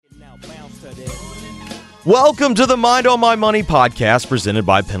Welcome to the Mind on My Money podcast presented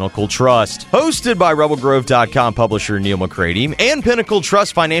by Pinnacle Trust. Hosted by RebelGrove.com publisher Neil McCready and Pinnacle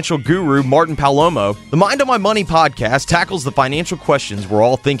Trust financial guru Martin Palomo, the Mind on My Money podcast tackles the financial questions we're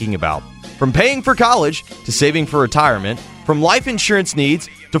all thinking about. From paying for college to saving for retirement, from life insurance needs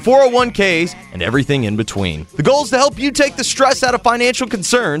to 401ks and everything in between. The goal is to help you take the stress out of financial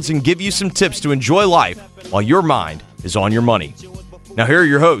concerns and give you some tips to enjoy life while your mind is on your money. Now here are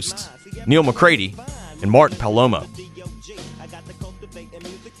your hosts, Neil McCready and Martin Palomo.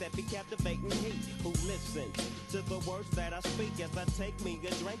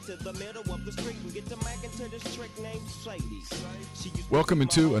 Welcome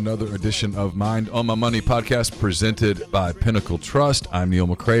into another edition of Mind on My Money podcast presented by Pinnacle Trust. I'm Neil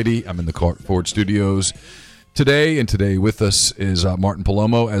McCready. I'm in the Clark Ford Studios today, and today with us is Martin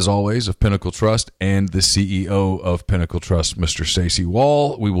Palomo, as always, of Pinnacle Trust, and the CEO of Pinnacle Trust, Mr. Stacy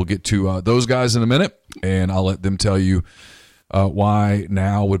Wall. We will get to those guys in a minute, and I'll let them tell you why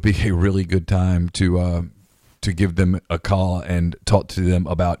now would be a really good time to give them a call and talk to them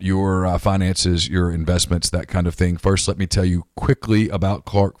about your finances, your investments, that kind of thing. First, let me tell you quickly about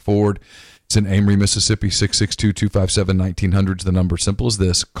Clark Ford. It's in Amory, Mississippi, 662-257-1900 is the number. Simple as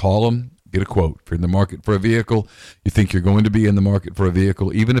this. Call them. Get a quote. If you're in the market for a vehicle, you think you're going to be in the market for a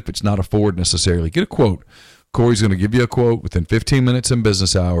vehicle, even if it's not a Ford necessarily, get a quote. Corey's going to give you a quote within 15 minutes in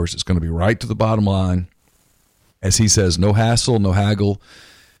business hours. It's going to be right to the bottom line. As he says, no hassle, no haggle.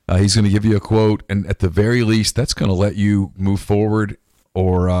 He's going to give you a quote, and at the very least, that's going to let you move forward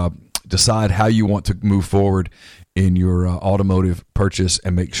or decide how you want to move forward in your automotive purchase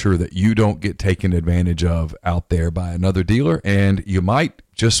and make sure that you don't get taken advantage of out there by another dealer. And you might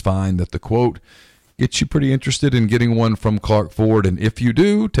just find that the quote gets you pretty interested in getting one from Clark Ford. And if you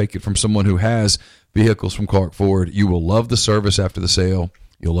do, take it from someone who has vehicles from Clark Ford. You will love the service after the sale.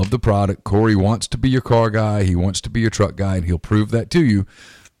 You'll love the product. Corey wants to be your car guy. He wants to be your truck guy, and he'll prove that to you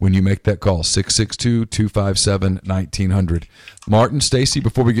when you make that call, 662-257-1900. Martin, Stacy,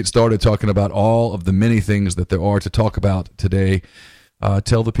 before we get started talking about all of the many things that there are to talk about today,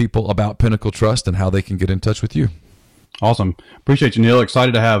 tell the people about Pinnacle Trust and how they can get in touch with you. Awesome. Appreciate you, Neil.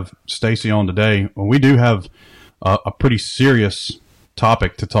 Excited to have Stacy on today. We do have a pretty serious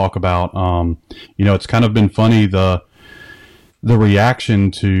topic to talk about. It's kind of been funny, the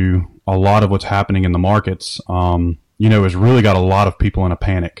reaction to a lot of what's happening in the markets, has really got a lot of people in a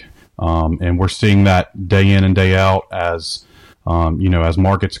panic. And we're seeing that day in and day out as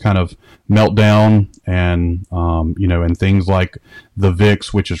markets kind of melt down and things like the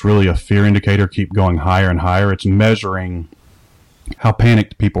VIX, which is really a fear indicator, keep going higher and higher. It's measuring how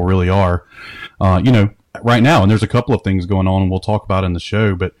panicked people really are, right now. And there's a couple of things going on and we'll talk about in the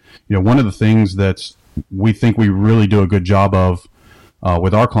show. But, one of the things that we think we really do a good job of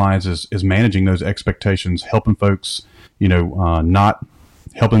with our clients is managing those expectations, helping folks, not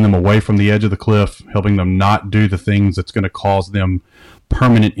helping them away from the edge of the cliff, helping them not do the things that's going to cause them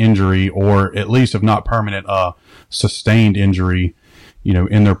permanent injury, or at least if not permanent, sustained injury,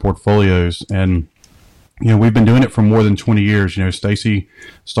 in their portfolios. And, we've been doing it for more than 20 years. Stacy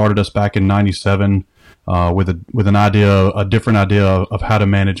started us back in 97 with a different idea of how to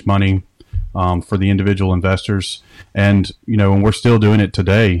manage money for the individual investors. And, and we're still doing it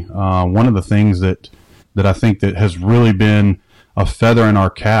today. One of the things that I think that has really been a feather in our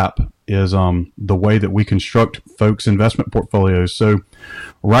cap is the way that we construct folks' investment portfolios. So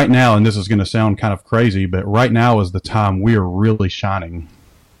right now, and this is going to sound kind of crazy, but right now is the time we are really shining.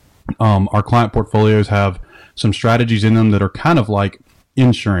 Our client portfolios have some strategies in them that are kind of like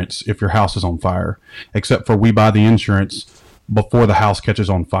insurance if your house is on fire, except for we buy the insurance before the house catches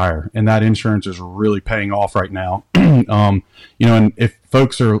on fire. And that insurance is really paying off right now. And if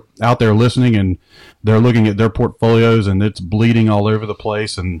folks are out there listening and they're looking at their portfolios and it's bleeding all over the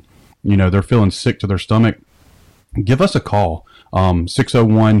place and, they're feeling sick to their stomach, give us a call,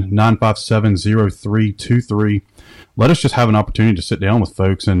 601-957-0323. Let us just have an opportunity to sit down with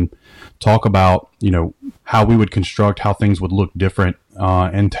folks and talk about, how we would construct, how things would look different,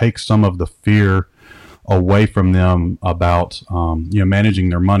 and take some of the fear away from them about managing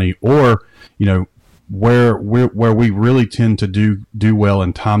their money, or where we really tend to do well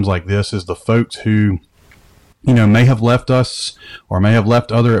in times like this is the folks who may have left us or may have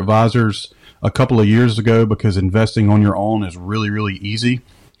left other advisors a couple of years ago because investing on your own is really, really easy,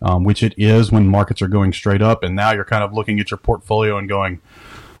 which it is when markets are going straight up, and now you're kind of looking at your portfolio and going,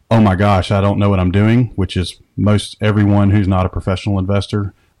 oh my gosh, I don't know what I'm doing, which is most everyone who's not a professional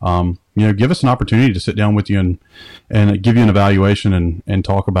investor. Give us an opportunity to sit down with you and give you an evaluation and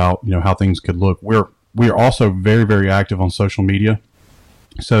talk about, how things could look. We are also very, very active on social media.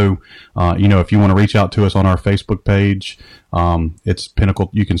 So, if you want to reach out to us on our Facebook page, it's Pinnacle.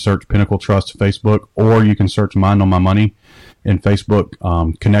 You can search Pinnacle Trust Facebook, or you can search Mind on My Money in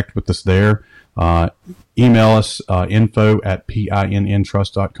Facebook. Connect with us there. Email us,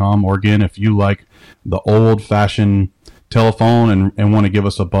 info@pinntrust.com. Or again, if you like the old fashioned telephone and want to give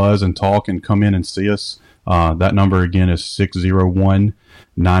us a buzz and talk and come in and see us, that number again is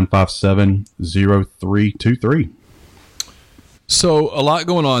 601-957-0323. So a lot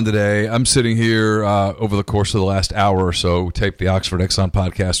going on today. I'm sitting here over the course of the last hour or so. We taped the Oxford Exxon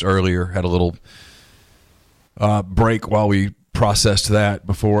podcast earlier, had a little break while we processed that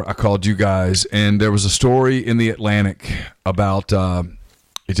before I called you guys. And there was a story in the Atlantic about,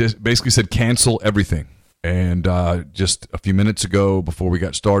 it just basically said cancel everything. And just a few minutes ago before we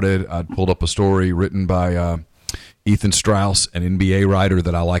got started, I pulled up a story written by Ethan Strauss, an NBA writer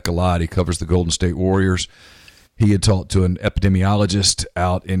that I like a lot. He covers the Golden State Warriors. He had talked to an epidemiologist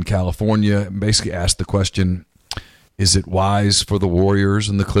out in California and basically asked the question, is it wise for the Warriors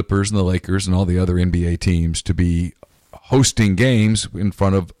and the Clippers and the Lakers and all the other NBA teams to be hosting games in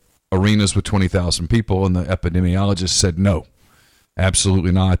front of arenas with 20,000 people? And the epidemiologist said, no,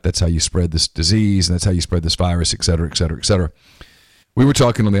 absolutely not. That's how you spread this disease, and that's how you spread this virus, et cetera, et cetera, et cetera. We were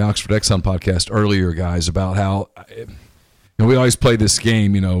talking on the Oxford Exxon podcast earlier, guys, about how we always play this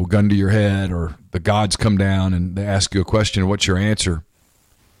game, gun to your head, or the gods come down and they ask you a question, what's your answer?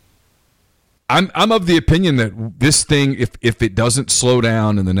 I'm of the opinion that this thing, if it doesn't slow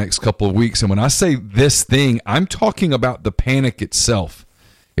down in the next couple of weeks, and when I say this thing, I'm talking about the panic itself.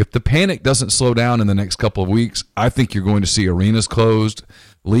 If the panic doesn't slow down in the next couple of weeks, I think you're going to see arenas closed,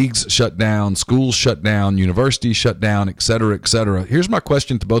 leagues shut down, schools shut down, universities shut down, et cetera, et cetera. Here's my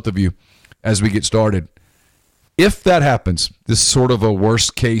question to both of you as we get started. If that happens, this sort of a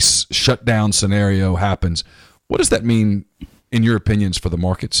worst-case shutdown scenario happens, what does that mean, in your opinions, for the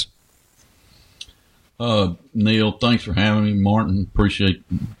markets? Neil, thanks for having me. Martin, appreciate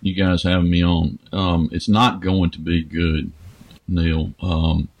you guys having me on. It's not going to be good, Neil,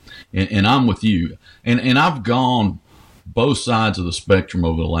 and I'm with you. And I've gone both sides of the spectrum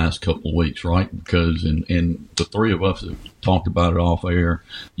over the last couple of weeks, right? Because, and the three of us have talked about it off air,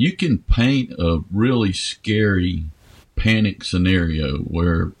 you can paint a really scary panic scenario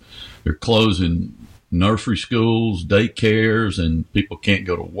where they're closing nursery schools, daycares, and people can't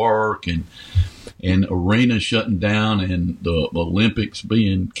go to work, and arenas shutting down, and the Olympics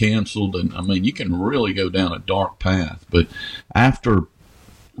being canceled. And I mean, you can really go down a dark path. But after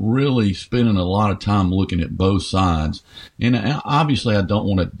really spending a lot of time looking at both sides, and obviously I don't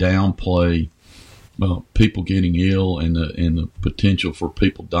want to downplay people getting ill and the potential for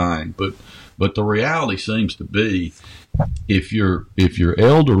people dying, but the reality seems to be, if you're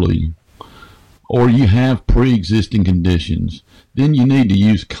elderly or you have pre-existing conditions, then you need to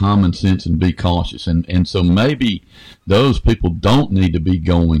use common sense and be cautious. And so maybe those people don't need to be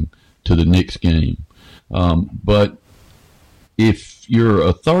going to the Knicks game. But if you're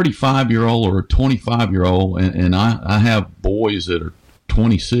a 35-year-old or a 25-year-old, and I have boys that are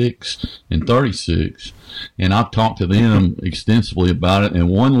 26 and 36, and I've talked to them extensively about it, and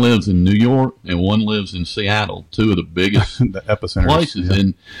one lives in New York and one lives in Seattle, two of the biggest the epicenters, places.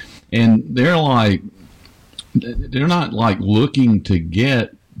 Yeah. And they're not like looking to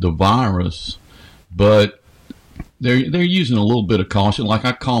get the virus, but they're using a little bit of caution. Like,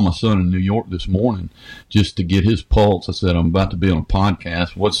 I called my son in New York this morning just to get his pulse. I said, I'm about to be on a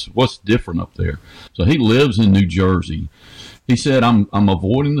podcast. What's different up there? So he lives in New Jersey. He said, I'm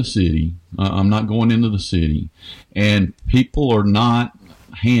avoiding the city. I'm not going into the city. And people are not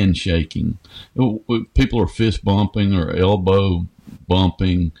handshaking. People are fist bumping or elbow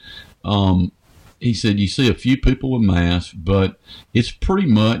bumping. He said, you see a few people with masks, but it's pretty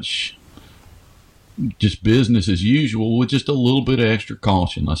much just business as usual with just a little bit of extra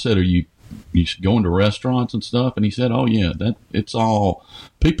caution. I said, are you going to restaurants and stuff? And he said, oh yeah, it's all,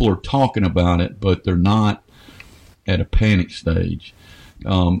 people are talking about it, but they're not at a panic stage.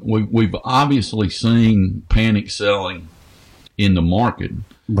 We've obviously seen panic selling in the market.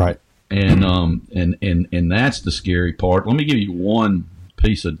 Right. And that's the scary part. Let me give you one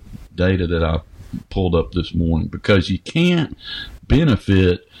piece of data that I pulled up this morning, because you can't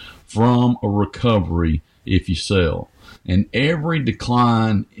benefit from a recovery if you sell. And every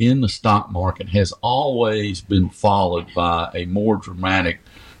decline in the stock market has always been followed by a more dramatic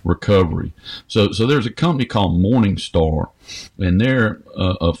recovery. So there's a company called Morningstar, and they're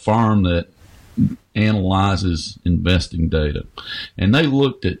a firm that analyzes investing data. And they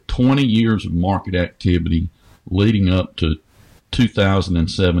looked at 20 years of market activity leading up to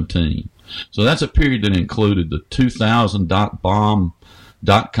 2017. So that's a period that included the 2000 dot-bomb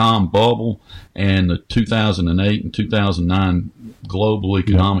dot-com bubble and the 2008 and 2009 global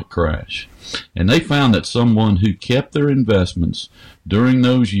economic crash. And they found that someone who kept their investments during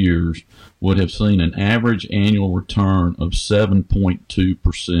those years would have seen an average annual return of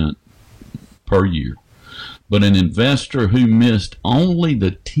 7.2% per year. But an investor who missed only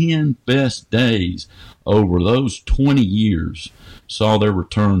the 10 best days over those 20 years saw their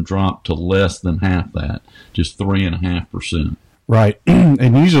return drop to less than half that, just 3.5%. Right.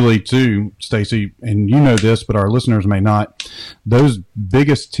 And usually too, Stacy, and you know this, but our listeners may not, those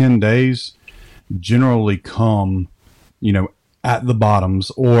biggest 10 days generally come, at the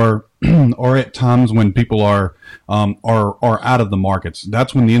bottoms or at times when people are out of the markets.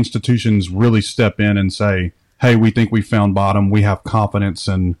 That's when the institutions really step in and say, hey, we think we found bottom. We have confidence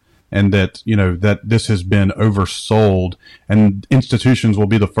and that, that this has been oversold, and institutions will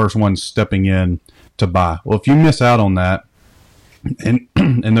be the first ones stepping in to buy. Well, if you miss out on that,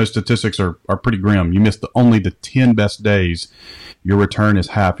 and those statistics are pretty grim, you miss only the 10 best days, your return is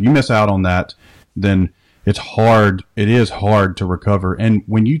half. You miss out on that, then it is hard to recover. And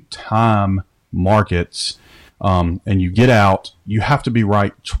when you time markets, and you get out, you have to be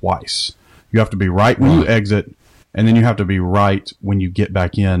right twice. You have to be right when you exit, and then you have to be right when you get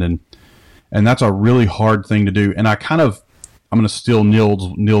back in. And that's a really hard thing to do. And I'm going to steal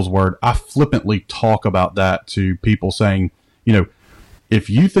Neil's word. I flippantly talk about that to people saying, if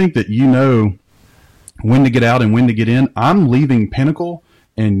you think that you know when to get out and when to get in, I'm leaving Pinnacle,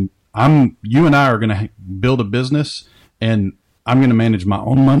 and you and I are going to build a business, and I'm going to manage my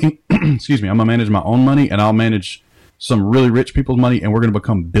own money. Excuse me. I'm going to manage my own money, and I'll manage some really rich people's money, and we're going to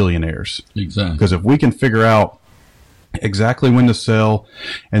become billionaires. Exactly. Because if we can figure out exactly when to sell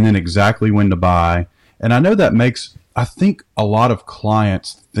and then exactly when to buy, and I know I think a lot of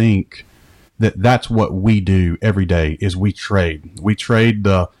clients think that that's what we do every day is we trade. We trade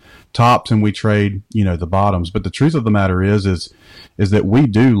the tops and we trade, the bottoms. But the truth of the matter is that we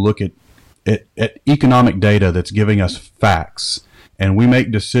do look at economic data that's giving us facts, and we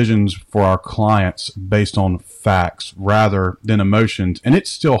make decisions for our clients based on facts rather than emotions. And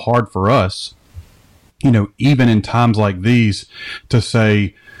it's still hard for us, even in times like these, to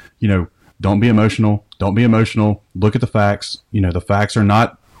say, don't be emotional. Don't be emotional. Look at the facts. The facts are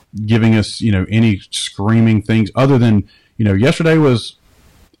not giving us, any screaming things other than, yesterday was,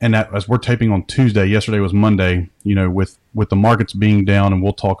 and that as we're taping on Tuesday, yesterday was Monday, with the markets being down, and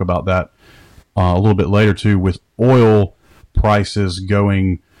we'll talk about that a little bit later too, with oil prices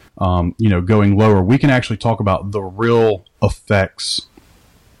going lower. We can actually talk about the real effects,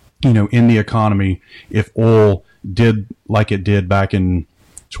 in the economy if oil did like it did back in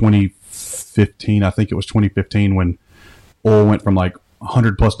 2015. I think it was 2015 when oil went from like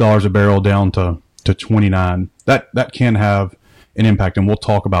 $100+ a barrel down to 29. That can have an impact, and we'll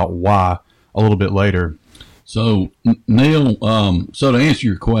talk about why a little bit later. So, Neil, so to answer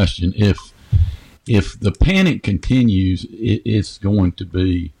your question, if the panic continues, it's going to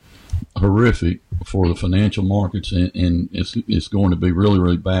be horrific for the financial markets, and it's going to be really,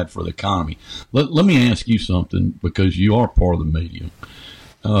 really bad for the economy. Let me ask you something, because you are part of the media.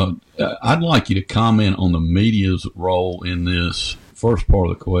 I'd like you to comment on the media's role in this, first part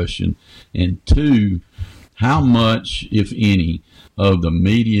of the question, and two, how much, if any, of the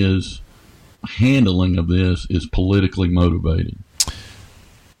media's handling of this is politically motivated?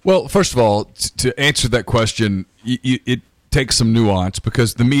 Well, first of all, to answer that question, it takes some nuance,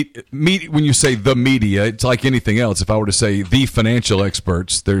 because the when you say the media, it's like anything else. If I were to say the financial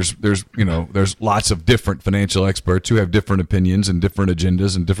experts, there's lots of different financial experts who have different opinions and different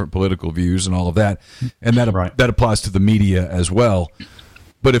agendas and different political views and all of that, and that applies to the media as well.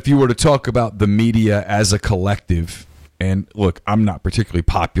 But if you were to talk about the media as a collective, and look, I'm not particularly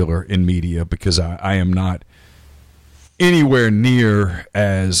popular in media because I am not anywhere near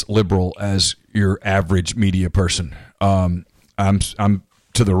as liberal as your average media person. I'm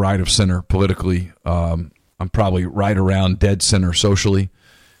to the right of center politically. I'm probably right around dead center socially,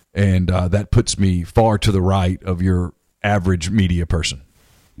 and that puts me far to the right of your average media person.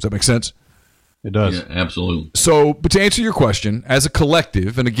 Does that make sense? It does. Yeah, absolutely. So, but to answer your question, as a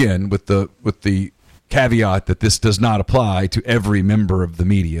collective, and again with the caveat that this does not apply to every member of the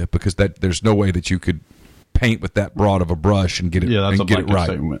media, because there's no way that you could paint with that broad of a brush and get it right.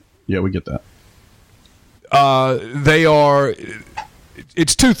 Statement. Yeah, we get that.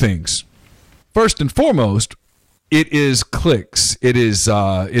 It's two things. First and foremost, it is clicks. It is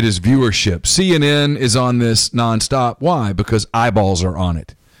viewership. CNN is on this nonstop. Why? Because eyeballs are on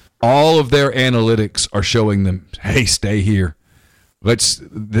it. All of their analytics are showing them, hey, stay here. Let's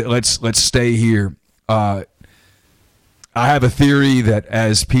stay here. I have a theory that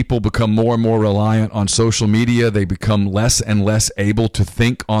as people become more and more reliant on social media, they become less and less able to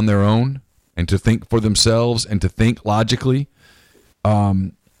think on their own and to think for themselves and to think logically.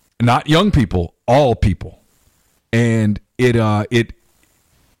 Not young people, all people. And that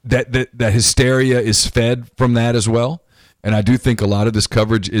hysteria is fed from that as well. And I do think a lot of this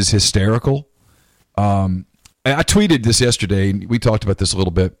coverage is hysterical. I tweeted this yesterday. We talked about this a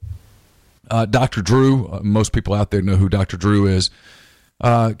little bit. Dr. Drew, most people out there know who Dr. Drew is,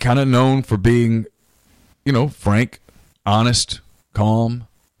 kind of known for being, frank, honest, calm,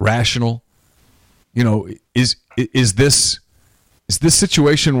 rational. Is this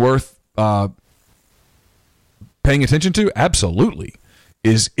situation worth paying attention to? Absolutely.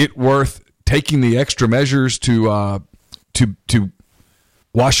 Is it worth taking the extra measures to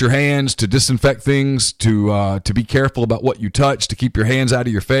wash your hands, to disinfect things, to be careful about what you touch, to keep your hands out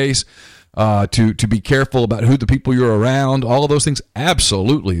of your face? To be careful about who the people you're around, all of those things?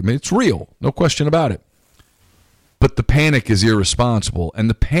 Absolutely. I mean, it's real. No question about it. But the panic is irresponsible, and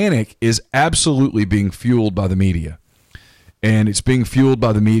the panic is absolutely being fueled by the media. And it's being fueled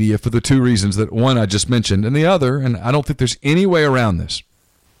by the media for the two reasons that one I just mentioned, and the other, and I don't think there's any way around this.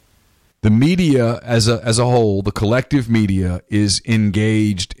 The media as a whole, the collective media, is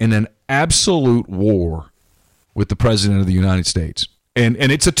engaged in an absolute war with the President of the United States. And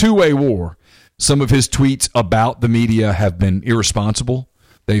it's a two-way war. Some of his tweets about the media have been irresponsible.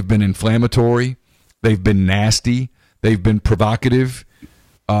 They've been inflammatory. They've been nasty. They've been provocative.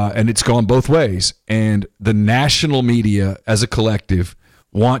 And it's gone both ways. And the national media as a collective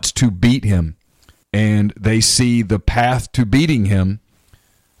wants to beat him. And they see the path to beating him.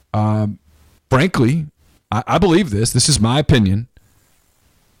 Frankly, I believe this. This is my opinion.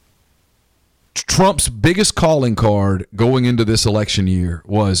 Trump's biggest calling card going into this election year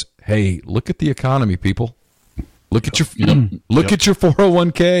was, hey, look at the economy, people. Look at your at your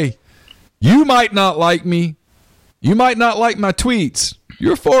 401k. You might not like me. You might not like my tweets.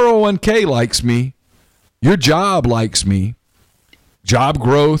 Your 401k likes me. Your job likes me. Job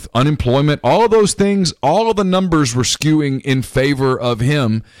growth, unemployment, all of those things, all of the numbers were skewing in favor of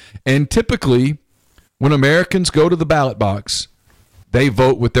him. And typically, when Americans go to the ballot box, they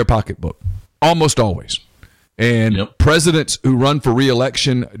vote with their pocketbook. Almost always. And presidents who run for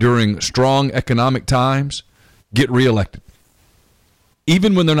re-election during strong economic times get re-elected,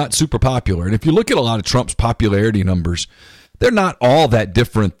 even when they're not super popular. And if you look at a lot of Trump's popularity numbers, they're not all that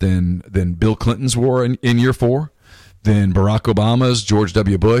different than Bill Clinton's were in year 4, than Barack Obama's, George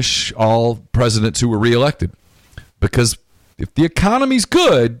W. Bush, all presidents who were re-elected. Because if the economy's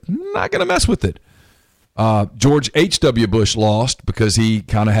good, I'm not going to mess with it. George H.W. Bush lost because he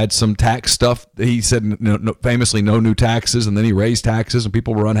kind of had some tax stuff. He said famously no new taxes, and then he raised taxes, and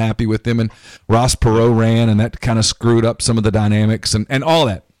people were unhappy with him. And Ross Perot ran, and that kind of screwed up some of the dynamics and all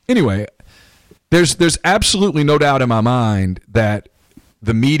that. Anyway, there's absolutely no doubt in my mind that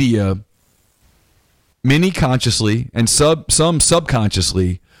the media, many consciously and some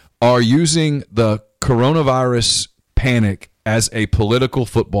subconsciously, are using the coronavirus panic as a political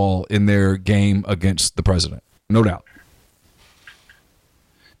football in their game against the president. No doubt.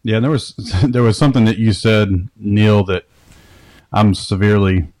 Yeah, there was something that you said, Neil, that I'm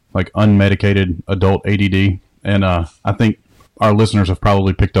severely unmedicated adult ADD, and I think our listeners have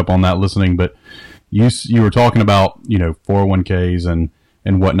probably picked up on that listening. But you were talking about 401ks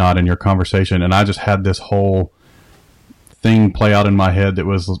and whatnot in your conversation, and I just had this whole thing play out in my head that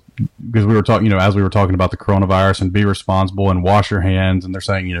was because we were talking, as we were talking about the coronavirus and be responsible and wash your hands, and they're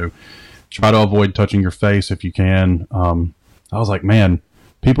saying, try to avoid touching your face if you can. I was like, man,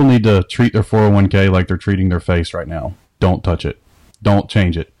 people need to treat their 401k like they're treating their face right now. Don't touch it. Don't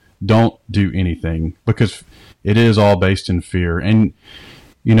change it. Don't do anything, because it is all based in fear. And,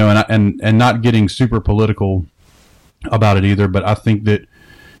 and not getting super political about it either, but I think that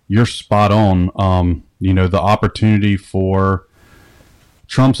you're spot on. The opportunity for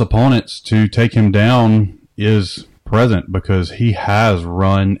Trump's opponents to take him down is present, because he has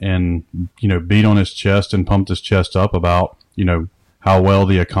run and, beat on his chest and pumped his chest up about, how well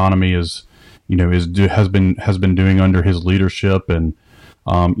the economy is, has been doing under his leadership. And,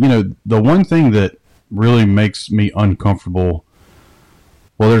 the one thing that really makes me uncomfortable,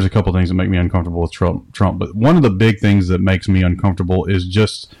 well, there's a couple things that make me uncomfortable with Trump, but one of the big things that makes me uncomfortable is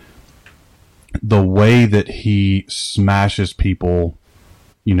just the way that he smashes people,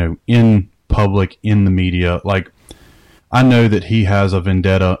 in public, in the media. Like, I know that he has a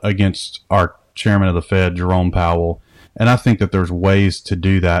vendetta against our chairman of the Fed, Jerome Powell, and I think that there's ways to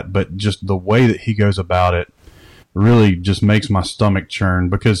do that, but just the way that he goes about it really just makes my stomach churn,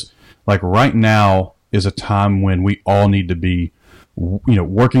 because right now, is a time when we all need to be,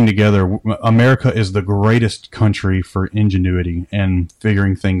 working together. America is the greatest country for ingenuity and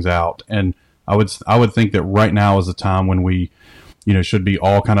figuring things out. And I would think that right now is the time when we, should be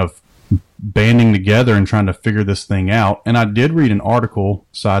all kind of banding together and trying to figure this thing out. And I did read an article,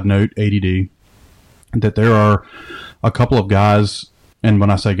 side note, ADD, that there are a couple of guys, and when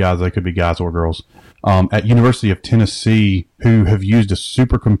I say guys, they could be guys or girls, at University of Tennessee who have used a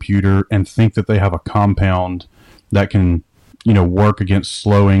supercomputer and think that they have a compound that can, work against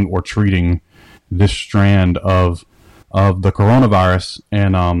slowing or treating this strand of the coronavirus.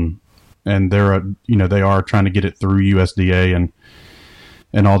 And they're, they are trying to get it through USDA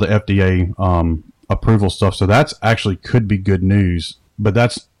and all the FDA approval stuff. So that's actually could be good news. But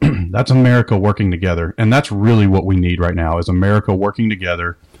that's America working together, and that's really what we need right now is America working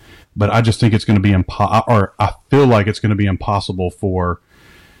together. But I just think it's going to be I feel like it's going to be impossible for,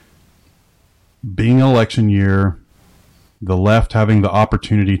 being an election year, the left having the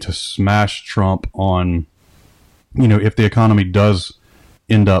opportunity to smash Trump on, if the economy does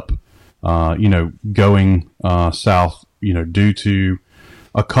end up, going south, due to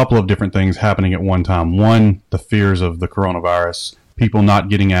a couple of different things happening at one time. One, the fears of the coronavirus, people not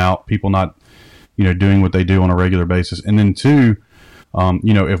getting out, people not, doing what they do on a regular basis. And then two,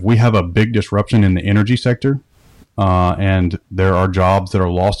 if we have a big disruption in the energy sector, and there are jobs that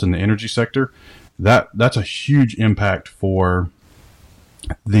are lost in the energy sector, that's a huge impact for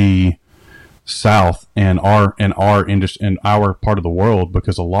the South and our industry and our part of the world,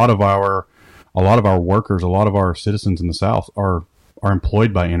 because a lot of our workers, a lot of our citizens in the South are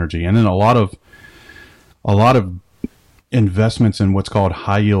employed by energy. And then a lot of investments in what's called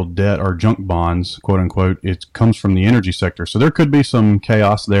high yield debt or junk bonds, quote unquote, it comes from the energy sector. So there could be some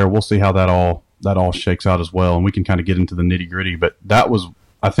chaos there. We'll see how that all shakes out as well. And we can kind of get into the nitty gritty, but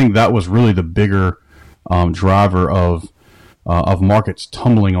I think that was really the bigger driver of markets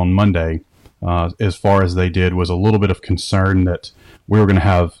tumbling on Monday, as far as they did, was a little bit of concern that we were going to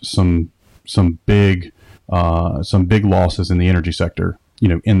have some big losses in the energy sector,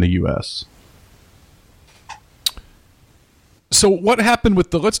 in the U.S. So what happened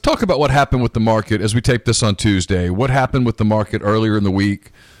let's talk about what happened with the market as we tape this on Tuesday. What happened with the market earlier in the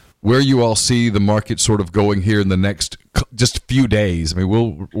week? Where you all see the market sort of going here in the next just few days? I mean,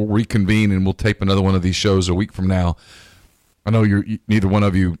 we'll reconvene and we'll tape another one of these shows a week from now. I know neither one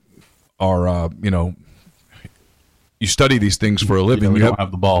of you are, you study these things for a living. We don't have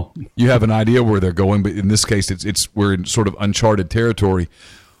the ball. You have an idea where they're going, but in this case, we're in sort of uncharted territory.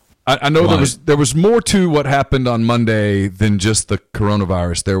 I know there was more to what happened on Monday than just the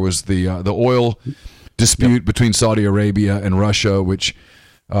coronavirus. There was the oil dispute between Saudi Arabia and Russia, which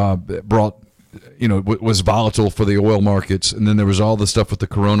brought, was volatile for the oil markets. And then there was all the stuff with the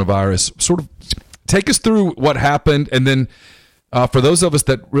coronavirus. Sort of take us through what happened. And then for those of us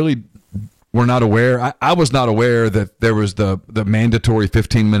that really were not aware, I was not aware that there was the mandatory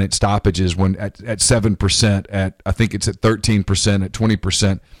 15-minute stoppages when at 7%, I think it's at 13%, at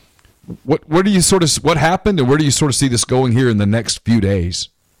 20%. What happened, and where do you sort of see this going here in the next few days?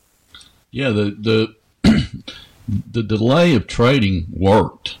 Yeah, the delay of trading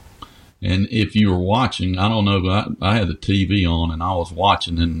worked. And if you were watching, I don't know, but I had the TV on and I was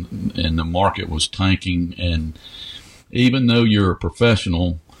watching, and the market was tanking. And even though you're a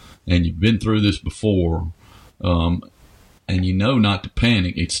professional and you've been through this before, and not to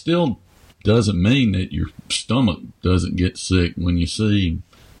panic, it still doesn't mean that your stomach doesn't get sick when you see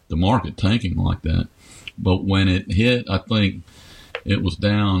the market tanking like that. But when it hit, I think it was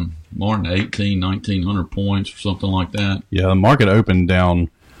down more than 1,900 points or something like that. Yeah, the market opened down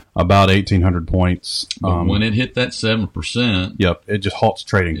about 1,800 points. But when it hit that 7%, yep, it just halts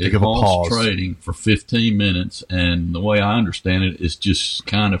trading. It halts trading for 15 minutes. And the way I understand it is just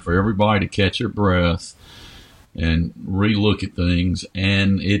kind of for everybody to catch their breath and relook at things.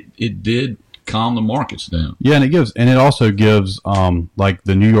 And it did calm the markets down. Yeah, and it also gives like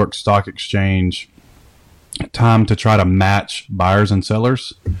the New York Stock Exchange time to try to match buyers and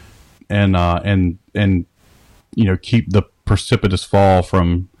sellers, and keep the precipitous fall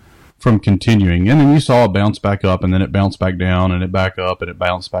from continuing. And then you saw it bounce back up, and then it bounced back down, and it back up, and it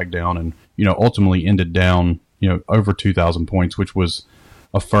bounced back down, and ultimately ended down over 2,000 points, which was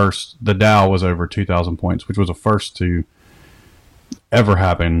a first. The Dow was over 2,000 points, which was a first to ever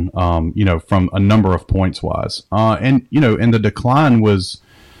happen, from a number of points wise. And the decline was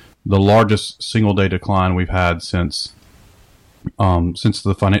the largest single day decline we've had since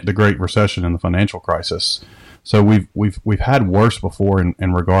the Great Recession and the financial crisis. So we've had worse before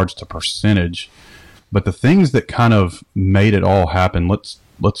in regards to percentage, but the things that kind of made it all happen, let's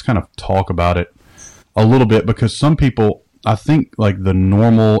kind of talk about it. a little bit, because some people, I think, like the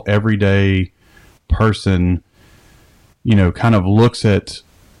normal everyday person, kind of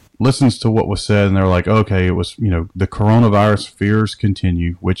listens to what was said, and they're like, okay, it was, the coronavirus fears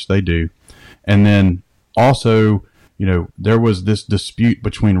continue, which they do. And then also, there was this dispute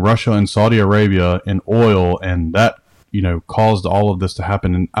between Russia and Saudi Arabia and oil, and that, caused all of this to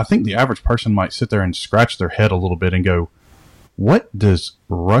happen. And I think the average person might sit there and scratch their head a little bit and go, what does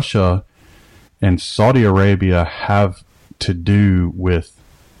Russia and Saudi Arabia have to do with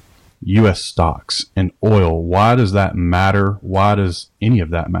U.S. stocks and oil? Why does that matter? Why does any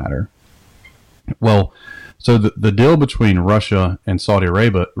of that matter? Well, so the deal between Russia and Saudi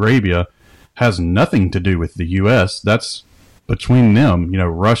Arabia has nothing to do with the U.S. That's between them.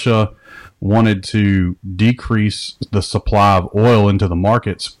 Russia wanted to decrease the supply of oil into the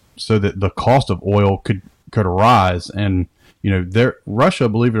markets so that the cost of oil could rise. And, Russia,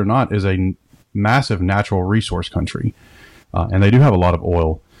 believe it or not, is a massive natural resource country. And they do have a lot of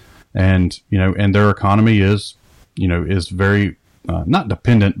oil. And, and their economy is very, not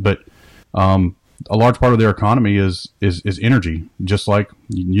dependent, but, a large part of their economy is energy, just like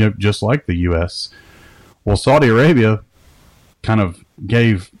the U.S. Well, Saudi Arabia kind of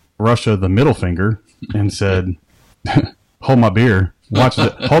gave Russia the middle finger and said, hold my beer, watch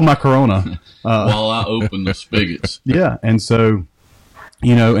it, hold my Corona. While I open the spigots. Yeah. And so,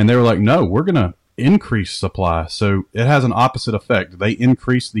 and they were like, no, we're going to increase supply. So it has an opposite effect. They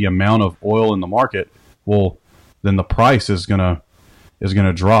increase the amount of oil in the market. Well, then the price is going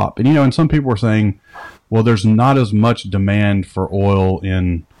to drop. And, and some people were saying, well, there's not as much demand for oil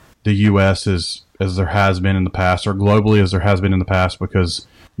in the U.S. as there has been in the past, or globally as there has been in the past, because,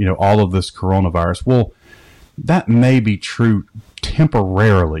 all of this coronavirus. Well, that may be true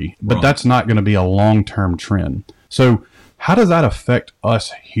temporarily, but Right. That's not going to be a long-term trend. So how does that affect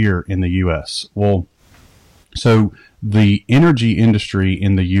us here in the U.S.? Well, so the energy industry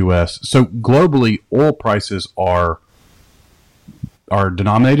in the U.S., so globally, oil prices are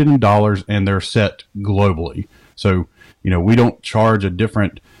denominated in dollars, and they're set globally. So, we don't charge a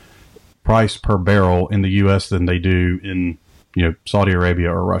different price per barrel in the U.S. than they do in, Saudi Arabia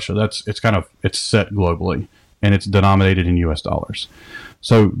or Russia. It's set globally, and it's denominated in U.S. dollars.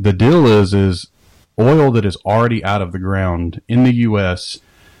 So the deal is oil that is already out of the ground in the U.S.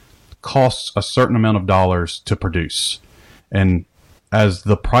 costs a certain amount of dollars to produce. And as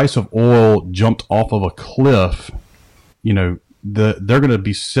the price of oil jumped off of a cliff, they're going to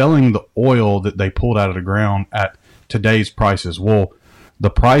be selling the oil that they pulled out of the ground at today's prices. Well, the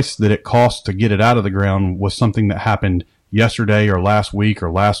price that it costs to get it out of the ground was something that happened yesterday or last week or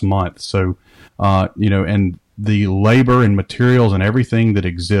last month. So, and the labor and materials and everything that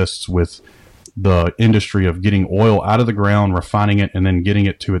exists with the industry of getting oil out of the ground, refining it, and then getting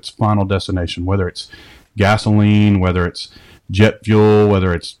it to its final destination, whether it's gasoline, whether it's jet fuel,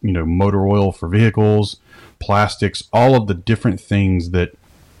 whether it's, motor oil for vehicles, plastics, all of the different things that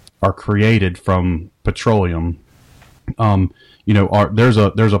are created from petroleum, there's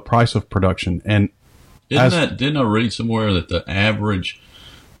a price of production. And didn't I read somewhere that the average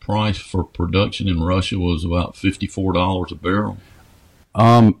price for production in Russia was about $54 a barrel?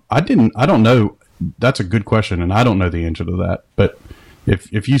 I don't know. That's a good question, and I don't know the answer to that. But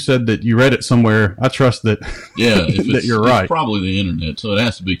if you said that you read it somewhere, I trust that. Yeah, that you're right. It's probably the internet, so it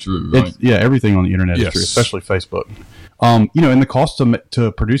has to be true, right? Everything on the internet Yes. is true, especially Facebook. And the cost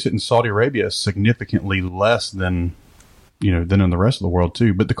to produce it in Saudi Arabia is significantly less than in the rest of the world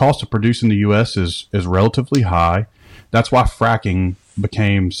too. But the cost to produce in the U.S. is relatively high. That's why fracking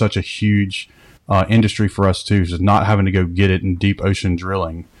became such a huge industry for us too, just not having to go get it in deep ocean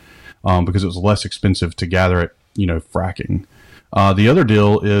drilling, because it was less expensive to gather it, fracking. The other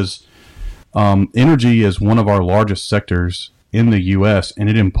deal is energy is one of our largest sectors in the U.S., and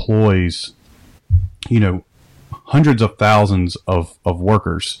it employs, hundreds of thousands of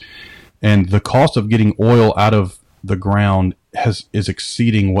workers. And the cost of getting oil out of the ground is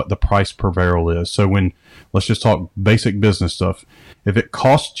exceeding what the price per barrel is. So let's just talk basic business stuff. If it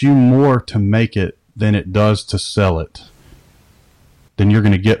costs you more to make it than it does to sell it, then you're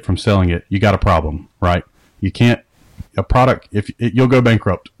going to get from selling it, you got a problem, right? You can't, a product, you'll go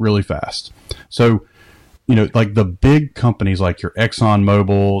bankrupt really fast. So, like the big companies like your Exxon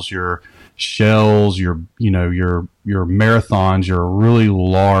Mobils, your Shells, your Marathons, your really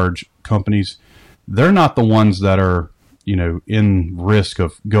large companies, they're not the ones that are, in risk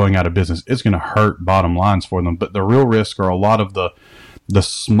of going out of business. It's going to hurt bottom lines for them. But the real risk are a lot of the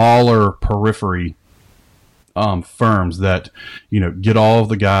smaller periphery firms that, get all of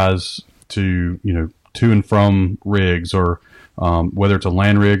the guys to and from rigs, or whether it's a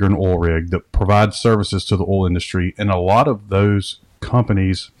land rig or an oil rig that provides services to the oil industry. And a lot of those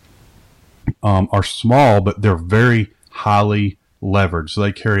companies are small, but they're very highly leveraged. So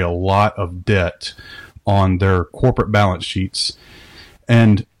they carry a lot of debt on their corporate balance sheets.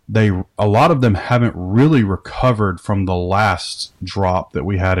 And a lot of them haven't really recovered from the last drop that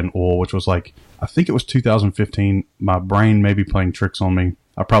we had in oil, which was like, I think it was 2015. My brain may be playing tricks on me.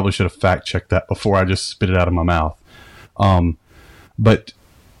 I probably should have fact checked that before I just spit it out of my mouth. But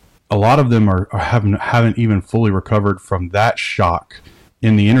a lot of them haven't even fully recovered from that shock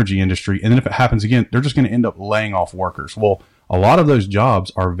in the energy industry. And then if it happens again, they're just going to end up laying off workers. Well, a lot of those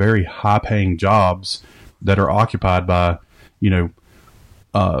jobs are very high paying jobs that are occupied by,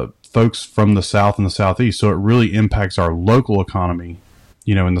 folks from the South and the Southeast. So it really impacts our local economy,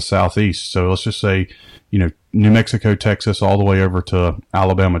 in the Southeast. So let's just say, New Mexico, Texas, all the way over to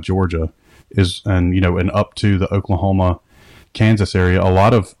Alabama, Georgia and up to the Oklahoma, Kansas area. A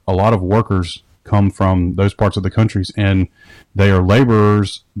lot of workers come from those parts of the countries, and they are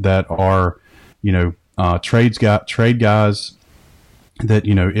laborers that are, trade guys that,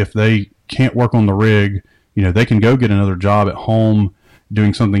 if they can't work on the rig, they can go get another job at home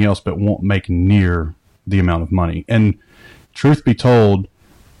doing something else, but won't make near the amount of money. And truth be told,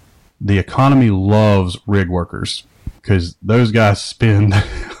 the economy loves rig workers because those guys spend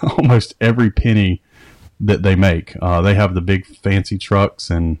almost every penny that they make. They have the big fancy trucks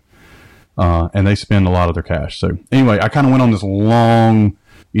and they spend a lot of their cash. So anyway, I kind of went on this long,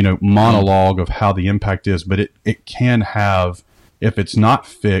 monologue of how the impact is, but it can have, if it's not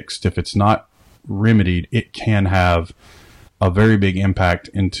fixed, if it's not remedied, it can have a very big impact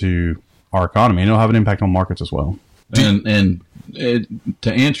into our economy, and it'll have an impact on markets as well. And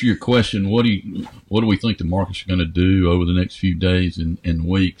to answer your question, what do we think the markets are going to do over the next few days and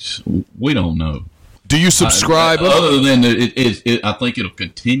weeks? We don't know. Do you subscribe? Other than I think it'll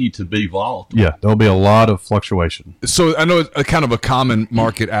continue to be volatile. Yeah, there'll be a lot of fluctuation. So I know a kind of a common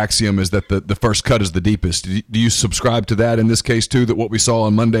market axiom is that the first cut is the deepest. Do you subscribe to that in this case too? That what we saw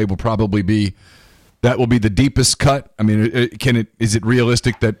on Monday will probably be the deepest cut. I mean, is it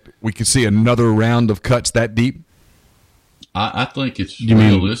realistic that we could see another round of cuts that deep? I think it's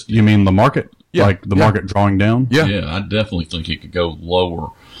realistic. You mean the market? Yeah. Like the market drawing down? Yeah. Yeah, I definitely think it could go lower.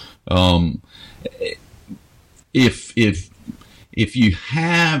 If you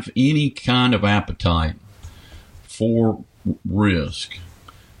have any kind of appetite for risk,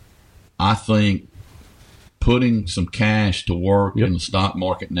 I think putting some cash to work in the stock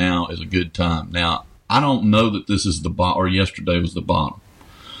market now is a good time. Now, I don't know that this is the bottom, or yesterday was the bottom.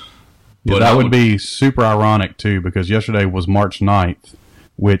 Yeah, that would be super ironic, too, because yesterday was March 9th,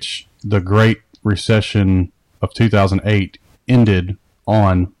 which the Great Recession of 2008 ended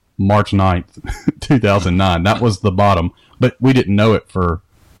on March 9th, 2009. That was the bottom, but we didn't know it for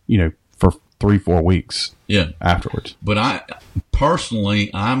 3-4 weeks afterwards. But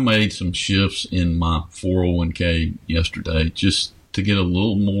I made some shifts in my 401k yesterday just to get a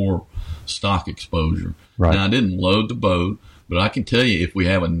little more stock exposure. Right. Now, I didn't load the boat, but I can tell you if we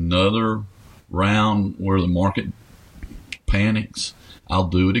have another round where the market panics, I'll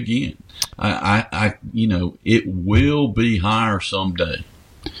do it again. It will be higher someday.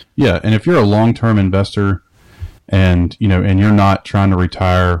 Yeah, and if you're a long-term investor and you're not trying to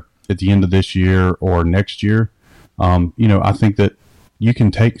retire at the end of this year or next year, I think that you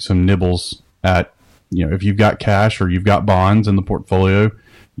can take some nibbles at, if you've got cash or you've got bonds in the portfolio,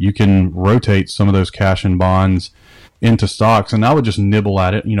 you can rotate some of those cash and bonds into stocks. And I would just nibble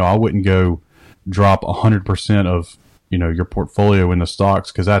at it. I wouldn't go drop 100% of, your portfolio into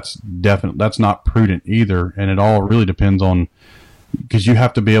stocks, because that's not prudent either. And it all really depends on, because you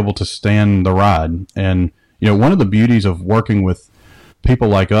have to be able to stand the ride. And, one of the beauties of working with people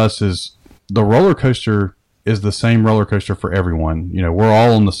like us is the roller coaster is the same roller coaster for everyone. We're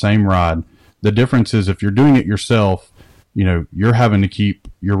all on the same ride. The difference is if you're doing it yourself, you're having to keep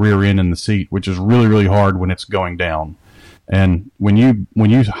your rear end in the seat, which is really, really hard when it's going down. And when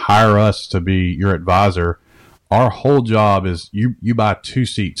you hire us to be your advisor, our whole job is you buy 2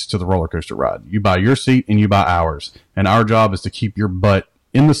 seats to the roller coaster ride. You buy your seat and you buy ours. And our job is to keep your butt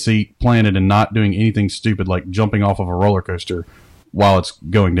in the seat, planted, and not doing anything stupid like jumping off of a roller coaster while it's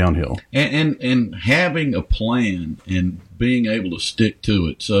going downhill. And having a plan and being able to stick to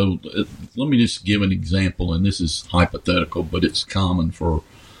it. So let me just give an example, and this is hypothetical, but it's common for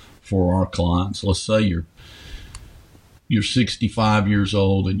our clients. Let's say you're 65 years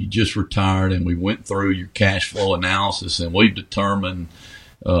old and you just retired, and we went through your cash flow analysis, and we've determined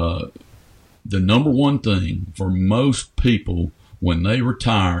the number one thing for most people when they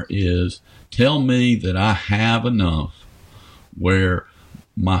retire is tell me that I have enough where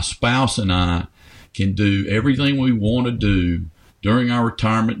my spouse and I can do everything we want to do during our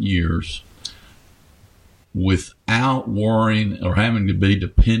retirement years without worrying or having to be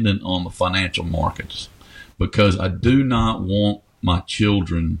dependent on the financial markets, because I do not want my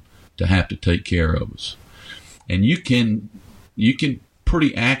children to have to take care of us. And you can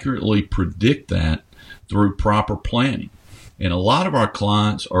pretty accurately predict that through proper planning. And a lot of our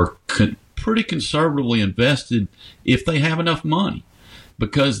clients are pretty conservatively invested if they have enough money,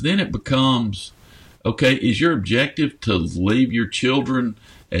 because then it becomes, okay, is your objective to leave your children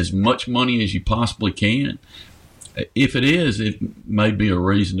as much money as you possibly can? If it is, it may be a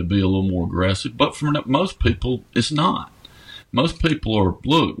reason to be a little more aggressive, but for most people, it's not. Most people are,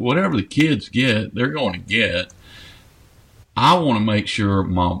 look, whatever the kids get, they're going to get. I want to make sure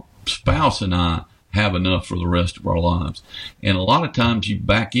my spouse and I have enough for the rest of our lives. And a lot of times you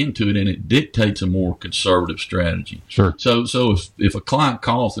back into it and it dictates a more conservative strategy. Sure. So if a client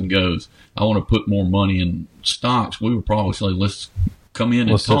calls and goes, I want to put more money in stocks, we would probably say, let's come in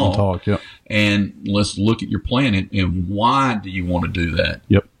and Let's sit and talk. Yep. and let's look at your plan and why do you want to do that?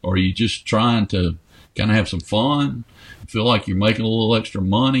 Yep. Are you just trying to kind of have some fun, feel like you're making a little extra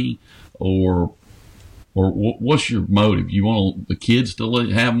money, or what's your motive? You want the kids to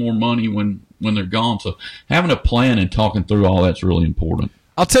have more money when they're gone? So having a plan and talking through all that's really important.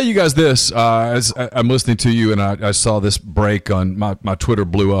 I'll tell you guys this, as I'm listening to you, and I saw this break on my Twitter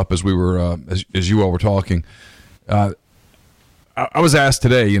blew up as we were as you all were talking. I was asked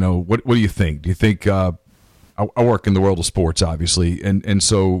today, what do you think? Do you think I work in the world of sports, obviously, and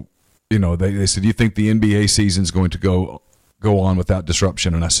so they said, do you think the NBA season is going to go on without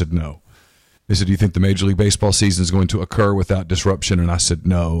disruption? And I said no. They said, do you think the Major League Baseball season is going to occur without disruption? And I said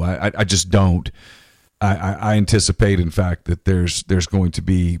no. I just don't. I anticipate, in fact, that there's going to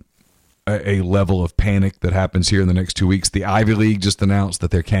be a level of panic that happens here in the next 2 weeks. The Ivy League just announced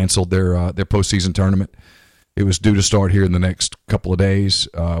that they're canceled their postseason tournament. It was due to start here in the next couple of days.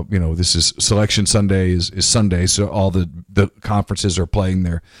 This is Selection Sunday is Sunday, so all the conferences are playing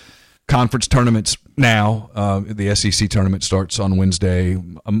their conference tournaments now. The SEC tournament starts on Wednesday.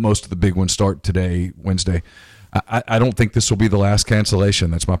 Most of the big ones start today, Wednesday. I don't think this will be the last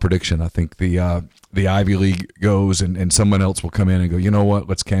cancellation. That's my prediction. I think the Ivy League goes and someone else will come in and go, you know what,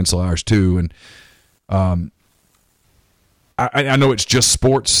 let's cancel ours too. And I know it's just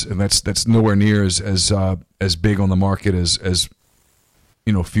sports, and that's nowhere near as big on the market as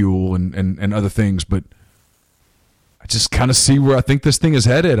fuel and other things, but I just kind of see where I think this thing is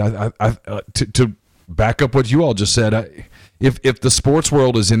headed. To back up what you all just said, if the sports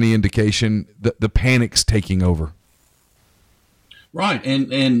world is any indication, the panic's taking over. Right,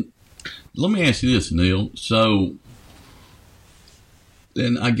 and let me ask you this, Neil. So,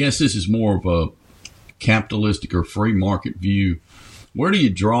 then I guess this is more of a capitalistic or free market view. Where do you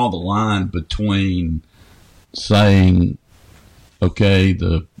draw the line between saying, okay,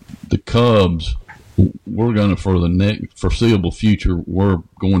 the Cubs, we're going to, for the next foreseeable future, we're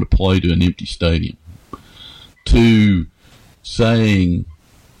going to play to an empty stadium, to saying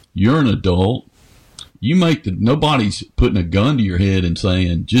you're an adult, nobody's putting a gun to your head and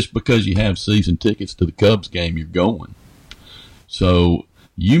saying just because you have season tickets to the Cubs game, you're going. So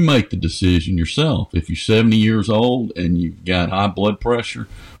you make the decision yourself. If you're 70 years old and you've got high blood pressure,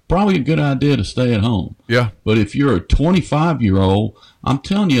 probably a good idea to stay at home. Yeah. But if you're a 25-year-old, I'm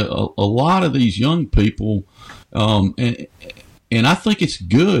telling you, a lot of these young people, and I think it's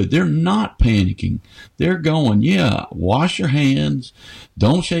good, they're not panicking. They're going, yeah, wash your hands,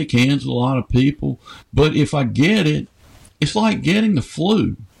 don't shake hands with a lot of people. But if I get it, it's like getting the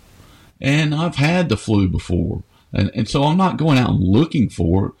flu. And I've had the flu before. And so I'm not going out and looking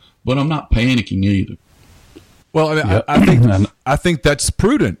for it, but I'm not panicking either. Well, I mean, yep. I think that's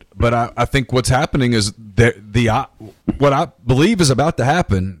prudent, but I think what's happening is that what I believe is about to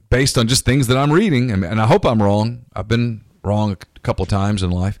happen, based on just things that I'm reading, and I hope I'm wrong. I've been wrong a couple of times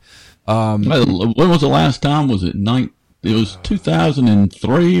in life. When was the last time? Was it It was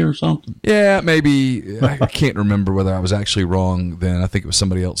 2003 or something. Yeah, maybe. I can't remember whether I was actually wrong then. I think it was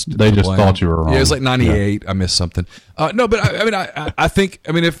somebody else. They just thought you were wrong. Yeah, it was like 98. Yeah. I missed something. No, but I think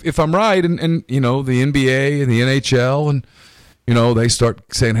if I'm right, and the NBA and the NHL and they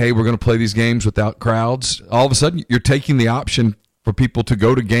start saying, hey, we're going to play these games without crowds, all of a sudden you're taking the option for people to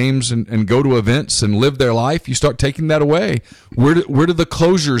go to games and go to events and live their life. You start taking that away. Where do the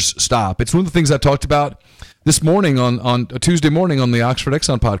closures stop? It's one of the things I talked about this morning on a Tuesday morning on the Oxford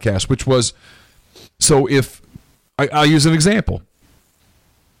Exxon podcast, which was, so if I'll use an example.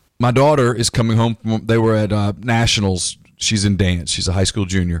 My daughter is coming home they were at nationals. She's in dance. She's a high school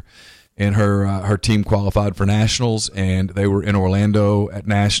junior. and her team qualified for nationals, and they were in Orlando at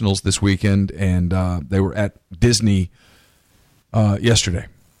nationals this weekend, and they were at Disney yesterday.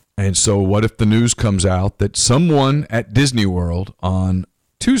 And so what if the news comes out that someone at Disney World on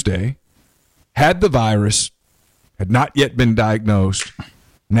Tuesday had the virus, had not yet been diagnosed.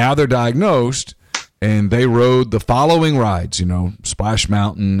 Now they're diagnosed, and they rode the following rides, Splash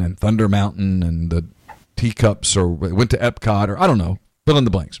Mountain and Thunder Mountain and the Teacups, or went to Epcot, or I don't know, fill in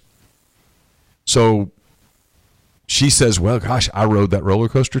the blanks. So she says, well, gosh, I rode that roller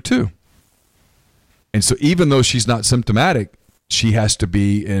coaster too. And so even though she's not symptomatic, she has to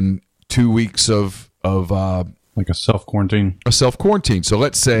be in 2 weeks of like a self-quarantine. So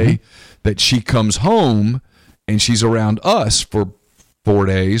let's say that she comes home and she's around us for 4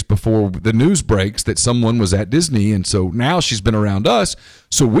 days before the news breaks that someone was at Disney. And so now she's been around us.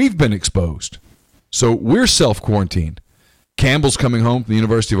 So we've been exposed. So we're self-quarantined. Campbell's coming home from the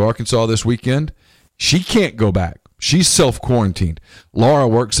University of Arkansas this weekend. She can't go back. She's self-quarantined. Laura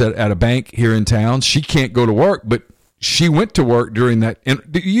works at a bank here in town. She can't go to work, but she went to work during that. And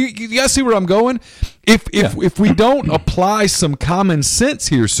you guys see where I'm going? If we don't apply some common sense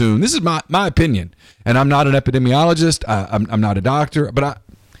here soon, this is my opinion, and I'm not an epidemiologist. I'm not a doctor, but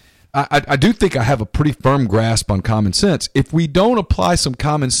I do think I have a pretty firm grasp on common sense. If we don't apply some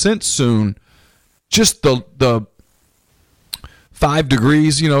common sense soon, just the 5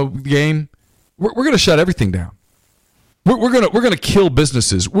 degrees, game, we're going to shut everything down. We're going to kill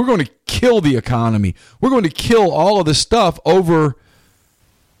businesses. We're going to kill the economy. We're going to kill all of this stuff over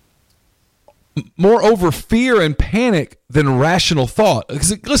fear and panic than rational thought.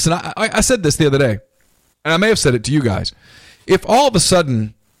 Because, listen, I said this the other day, and I may have said it to you guys. If all of a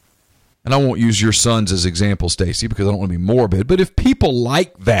sudden, and I won't use your sons as examples, Stacy, because I don't want to be morbid, but if people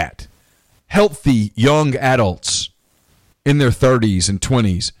like that, healthy young adults in their 30s and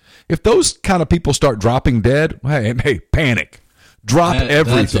 20s, if those kind of people start dropping dead, hey, panic. Drop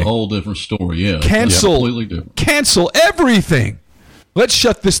everything. That's a whole different story, yeah. Completely different. Cancel everything. Let's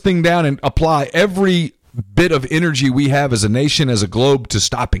shut this thing down and apply every bit of energy we have as a nation, as a globe, to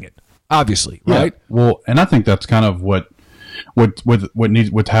stopping it. Obviously, right? Well, and I think that's kind of what's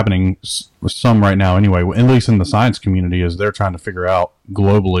happening with some right now anyway, at least in the science community, is they're trying to figure out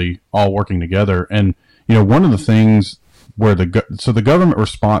globally, all working together. And, one of the things where the government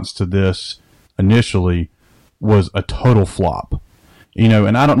response to this initially was a total flop,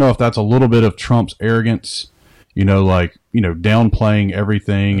 and I don't know if that's a little bit of Trump's arrogance, downplaying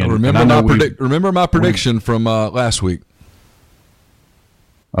everything. And remember my prediction from last week.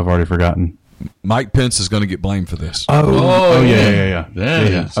 I've already forgotten. Mike Pence is going to get blamed for this. Oh yeah.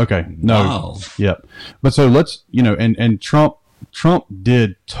 Okay. No. Wow. Yep. But so let's, and Trump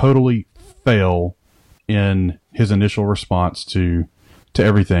did totally fail in his initial response to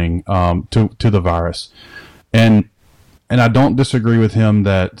everything, to the virus. And I don't disagree with him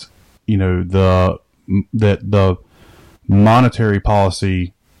that, that the monetary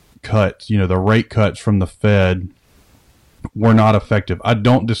policy cuts, the rate cuts from the Fed were not effective. I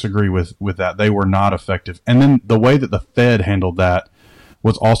don't disagree with that. They were not effective. And then the way that the Fed handled that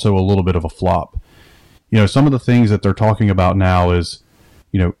was also a little bit of a flop. Some of the things that they're talking about now is,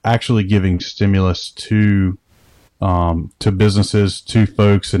 actually giving stimulus to businesses, to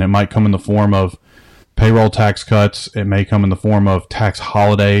folks, and it might come in the form of payroll tax cuts. It may come in the form of tax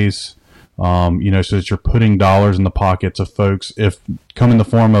holidays, so that you're putting dollars in the pockets of folks. If come in the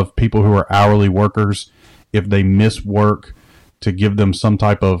form of people who are hourly workers, if they miss work, to give them some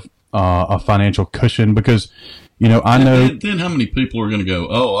type of a financial cushion, because I know. Then how many people are going to go,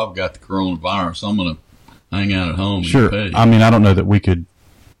 oh, I've got the coronavirus, I'm going to hang out at home? Sure. And pay. I mean, I don't know that we could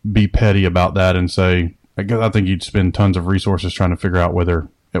be petty about that and say, I think you'd spend tons of resources trying to figure out whether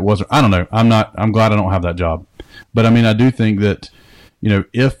it wasn't. I don't know. I'm glad I don't have that job, but I mean, I do think that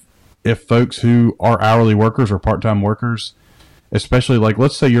if folks who are hourly workers or part-time workers, especially like,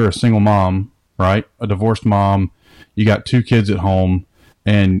 let's say you're a single mom, right? A divorced mom, you got 2 kids at home,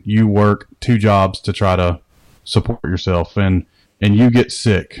 and you work 2 jobs to try to support yourself, and you get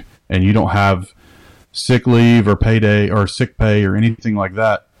sick, and you don't have sick leave or payday or sick pay or anything like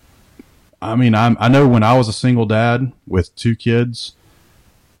that. I mean, I know when I was a single dad with 2 kids,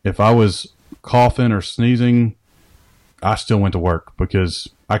 if I was coughing or sneezing, I still went to work because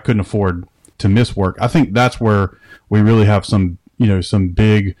I couldn't afford to miss work. I think that's where we really have some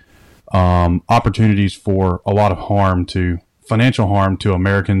big opportunities for a lot of financial harm to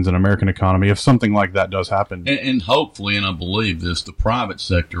Americans and American economy if something like that does happen. And hopefully, and I believe this, the private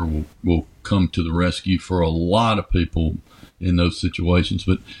sector will come to the rescue for a lot of people in those situations.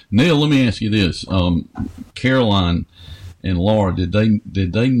 But Neil, let me ask you this. Caroline and Laura, did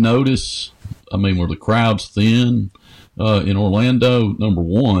they notice? I mean, were the crowds thin in Orlando? Number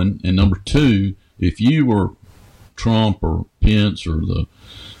one, and number two, if you were Trump or Pence or the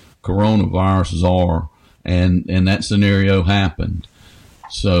coronavirus czar, and that scenario happened,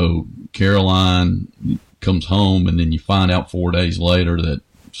 so Caroline comes home, and then you find out 4 days later that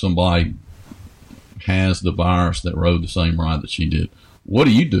somebody has the virus that rode the same ride that she did. What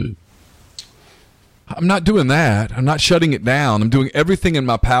do you do? I'm not doing that. I'm not shutting it down. I'm doing everything in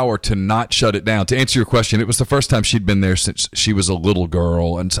my power to not shut it down. To answer your question, it was the first time she'd been there since she was a little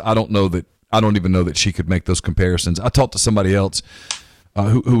girl, and I don't even know that she could make those comparisons. I talked to somebody else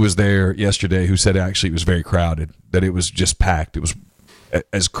who was there yesterday who said actually it was very crowded, that it was just packed. It was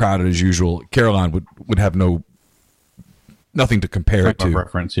as crowded as usual. Caroline would have nothing to compare it to. Point of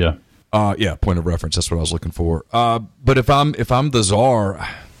reference, yeah. Point of reference. That's what I was looking for. But if I'm the czar.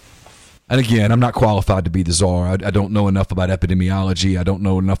 And again, I'm not qualified to be the czar. I don't know enough about epidemiology. I don't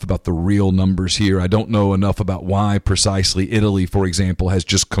know enough about the real numbers here. I don't know enough about why precisely Italy, for example, has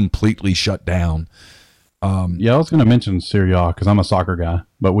just completely shut down. I was going to mention Serie A because I'm a soccer guy,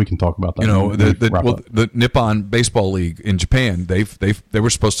 but we can talk about that. The Nippon Baseball League in Japan, they were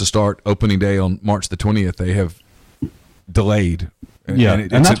supposed to start opening day on March the 20th. They have delayed. Yeah,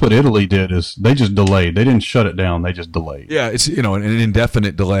 and that's what Italy did, is they just delayed. They didn't shut it down. They just delayed. Yeah, it's an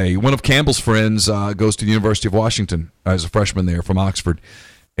indefinite delay. One of Campbell's friends goes to the University of Washington as a freshman there from Oxford,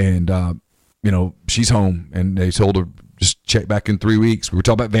 and she's home, and they told her just check back in 3 weeks. We were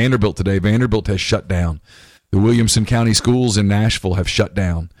talking about Vanderbilt today. Vanderbilt has shut down. The Williamson County schools in Nashville have shut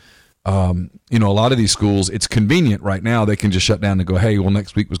down. A lot of these schools, it's convenient right now. They can just shut down and go, hey, well,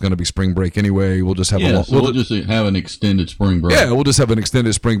 next week was going to be spring break anyway. We'll just have we'll just have an extended spring break. Yeah, we'll just have an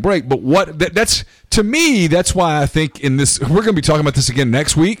extended spring break. But that's to me, that's why I think in this, we're going to be talking about this again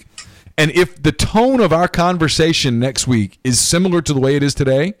next week. And if the tone of our conversation next week is similar to the way it is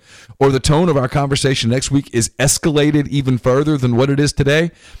today, or the tone of our conversation next week is escalated even further than what it is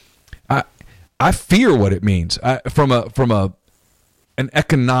today, I fear what it means from an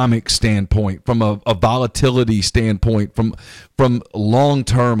economic standpoint, from a volatility standpoint, from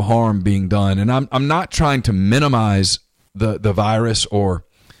long-term harm being done. And I'm not trying to minimize the virus or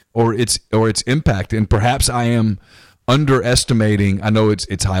its impact. And perhaps I am underestimating. I know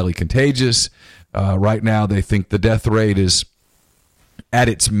it's highly contagious. Right now they think the death rate is at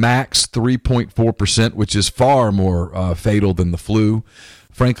its max 3.4%, which is far more fatal than the flu.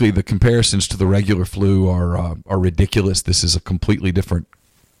 Frankly, the comparisons to the regular flu are ridiculous. This is a completely different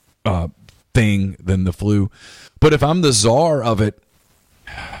thing than the flu. But if I'm the czar of it,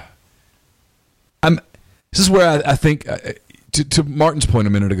 this is where I think, to Martin's point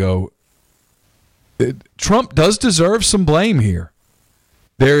a minute ago, Trump does deserve some blame here.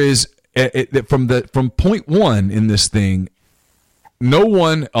 There is from point one in this thing, no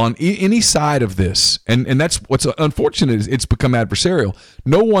one on any side of this, and that's what's unfortunate, is it's become adversarial.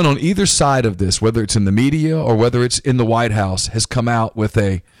 No one on either side of this, whether it's in the media or whether it's in the White House, has come out with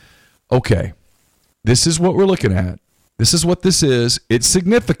okay, this is what we're looking at. This is what this is. It's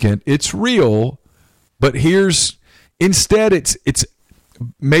significant. It's real. But instead it's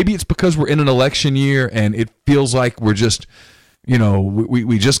maybe it's because we're in an election year and it feels like we're just,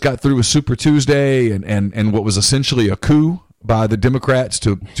 we just got through a Super Tuesday and what was essentially a coup by the Democrats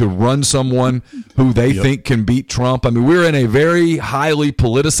to run someone who they think can beat Trump. I mean, we're in a very highly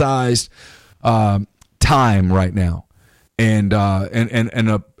politicized time right now, and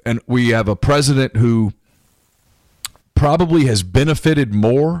we have a president who probably has benefited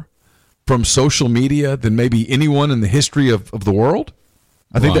more from social media than maybe anyone in the history of the world.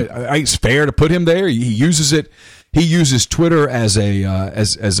 I think that it's fair to put him there. He uses it. He uses Twitter as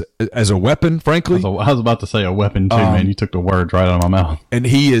a weapon, frankly. I was about to say a weapon too, man. You took the words right out of my mouth. And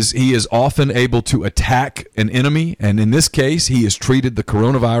he is often able to attack an enemy. And in this case, he has treated the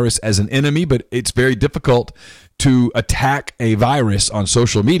coronavirus as an enemy, but it's very difficult to attack a virus on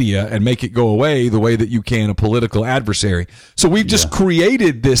social media and make it go away the way that you can a political adversary. So we've just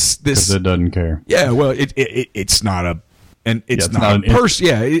created this. Because it doesn't care. Yeah, well, it's not a. And it's not a person.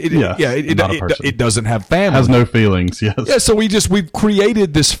 It doesn't have family. Has no feelings. Yes. Yeah. So we've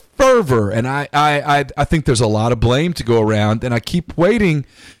created this fervor, and I think there's a lot of blame to go around, and I keep waiting.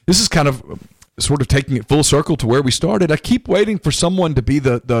 This is kind of sort of taking it full circle to where we started. I keep waiting for someone to be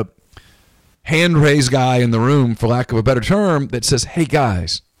the hand raised guy in the room, for lack of a better term, that says, "Hey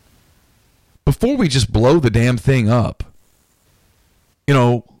guys, before we just blow the damn thing up,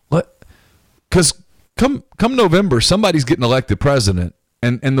 because." Come November, somebody's getting elected president,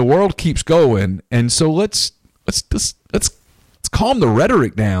 and the world keeps going, and so let's calm the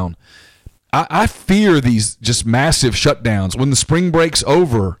rhetoric down. I fear these just massive shutdowns. When the spring break's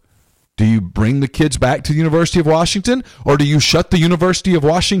over, do you bring the kids back to the University of Washington, or do you shut the University of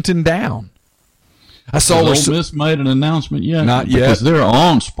Washington down? I saw Ole Miss made an announcement yet? Not yet. Because they're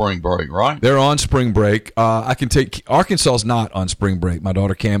on spring break, right? They're on spring break. I can take Arkansas's not on spring break. My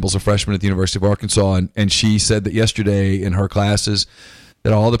daughter Campbell's a freshman at the University of Arkansas, and she said that yesterday in her classes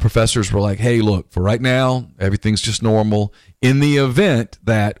that all the professors were like, hey, look, for right now, everything's just normal. In the event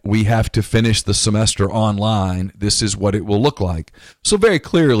that we have to finish the semester online, this is what it will look like. So very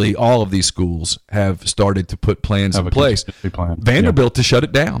clearly, all of these schools have started to put plans in place. Vanderbilt to shut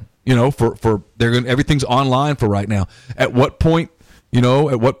it down. For everything's online for right now. At what point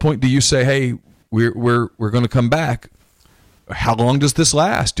do you say, hey, we're going to come back? How long does this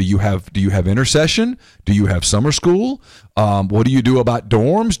last? Do you have intersession? Do you have summer school? What do you do about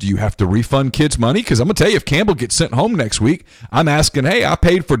dorms? Do you have to refund kids money? Because I'm going to tell you, if Campbell gets sent home next week, I'm asking, hey, I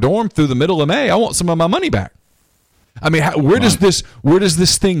paid for dorm through the middle of May. I want some of my money back. I mean, where does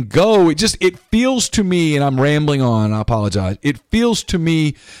this thing go? It feels to me, and I'm rambling on, I apologize. It feels to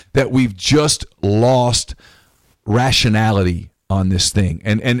me that we've just lost rationality on this thing.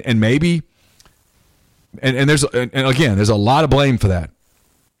 And maybe there's a lot of blame for that,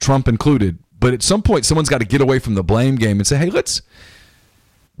 Trump included. But at some point, someone's got to get away from the blame game and say, hey, let's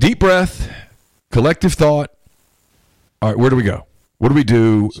deep breath, collective thought. All right, where do we go? What do we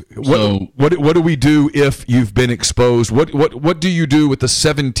do? What do we do if you've been exposed? What do you do with a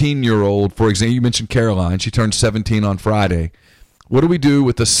 17-year-old? For example, you mentioned Caroline. She turned 17 on Friday. What do we do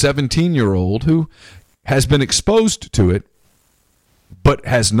with a 17-year-old who has been exposed to it but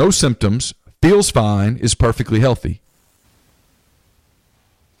has no symptoms, feels fine, is perfectly healthy?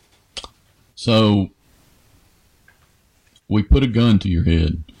 So we put a gun to your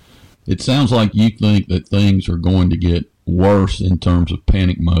head. It sounds like you think that things are going to get worse in terms of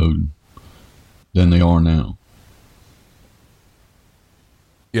panic mode than they are now.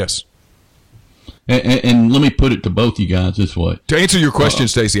 Yes. And let me put it to both you guys this way. To answer your question,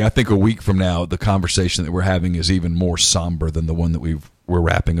 Stacey, I think a week from now, the conversation that we're having is even more somber than the one that we're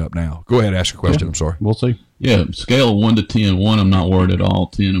wrapping up now. Go ahead, ask your question. I'm sorry. We'll see. Yeah, scale of 1 to 10. 1, I'm not worried at all.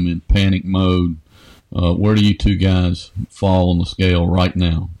 10, I'm in panic mode. Where do you two guys fall on the scale right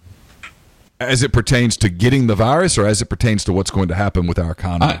now? As it pertains to getting the virus, or as it pertains to what's going to happen with our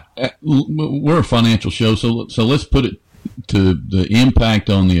economy? We're a financial show, so let's put it to the impact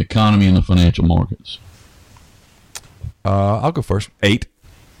on the economy and the financial markets. I'll go first. 8.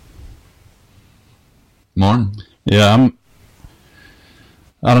 Martin? Yeah,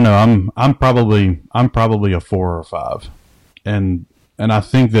 I don't know. I'm probably a 4 or 5, and I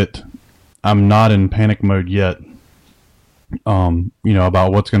think that I'm not in panic mode yet.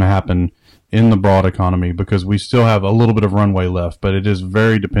 About what's going to happen in the broad economy, because we still have a little bit of runway left, but it is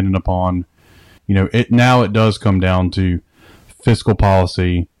very dependent upon, it does come down to fiscal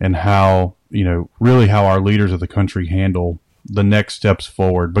policy and how, really how our leaders of the country handle the next steps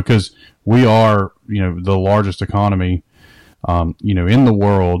forward, because we are, the largest economy, in the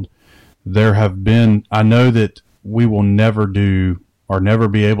world. There have been, I know that we will never do or never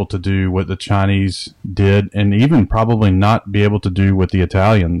be able to do what the Chinese did, and even probably not be able to do what the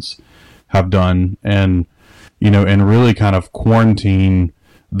Italians have done, and really kind of quarantine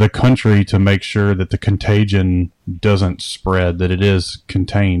the country to make sure that the contagion doesn't spread, that it is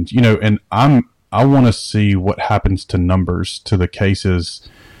contained. And I want to see what happens to numbers, to the cases,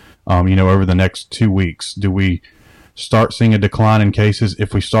 over the next 2 weeks. Do we start seeing a decline in cases?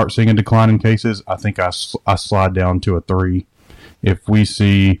 If we start seeing a decline in cases, I think I slide down to a 3. If we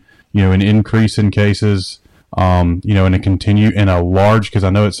see, an increase in cases, and a continue in a large, because I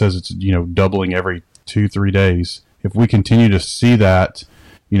know it says it's, doubling every 2-3 days. If we continue to see that,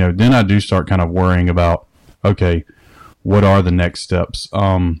 then I do start kind of worrying about, okay, what are the next steps?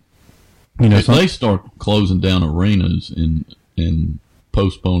 If they start closing down arenas and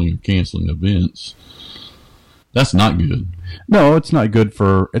postponing or canceling events, that's not good. No, it's not good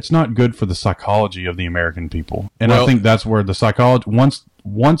for the psychology of the American people. And I think that's where the psychology,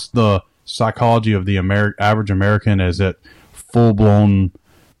 once the psychology of the average American is at full-blown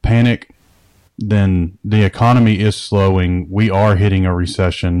panic, then the economy is slowing. We are hitting a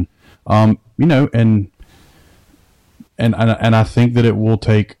recession. And I think that it will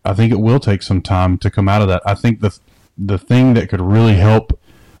take some time to come out of that. I think the thing that could really help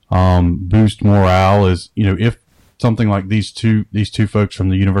boost morale is, if something like these two folks from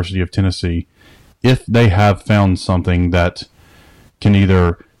the University of Tennessee, if they have found something that can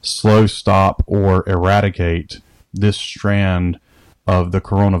either slow, stop, or eradicate this strand of the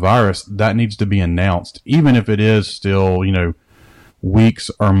coronavirus, that needs to be announced, even if it is still,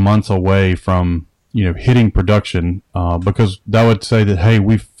 weeks or months away from, hitting production, because that would say that, hey,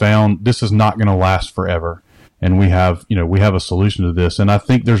 we found this is not going to last forever. And we have a solution to this. And I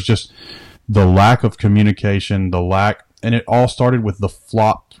think there's just the lack of communication, and it all started with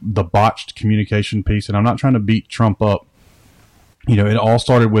the botched communication piece. And I'm not trying to beat Trump up. It all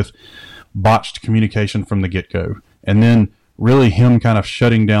started with botched communication from the get-go. And then really him kind of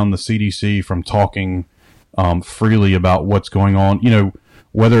shutting down the CDC from talking freely about what's going on.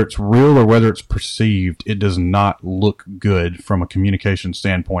 Whether it's real or whether it's perceived, it does not look good from a communication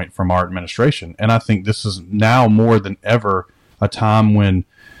standpoint from our administration. And I think this is now more than ever a time when,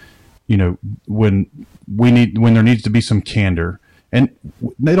 when there needs to be some candor. And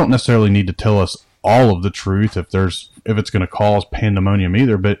they don't necessarily need to tell us all of the truth if it's going to cause pandemonium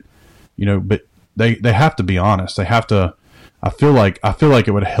either. But they have to be honest. They have to. I feel like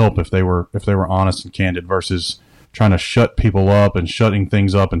it would help if they were honest and candid versus trying to shut people up and shutting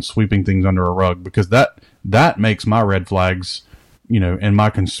things up and sweeping things under a rug, because that makes my red flags, and my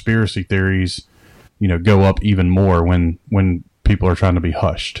conspiracy theories, go up even more when people are trying to be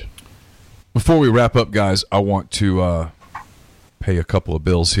hushed. Before we wrap up, guys, I want to pay a couple of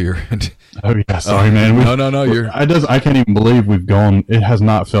bills here. Oh yeah, sorry, man. No. I can't even believe we've gone. It has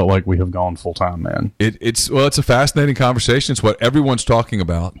not felt like we have gone full time, man. It's a fascinating conversation. It's what everyone's talking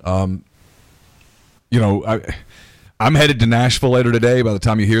about. I'm headed to Nashville later today. By the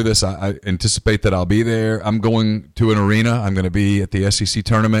time you hear this, I anticipate that I'll be there. I'm going to an arena. I'm going to be at the SEC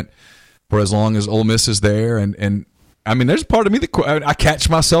tournament for as long as Ole Miss is there. And I mean, there's part of me that I catch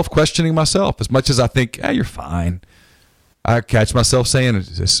myself questioning myself as much as I think, you're fine. I catch myself saying,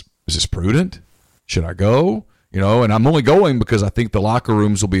 is this prudent? Should I go? And I'm only going because I think the locker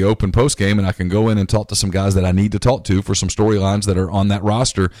rooms will be open post-game and I can go in and talk to some guys that I need to talk to for some storylines that are on that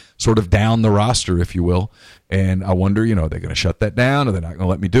roster, sort of down the roster, if you will. And I wonder, are they going to shut that down? Are they not going to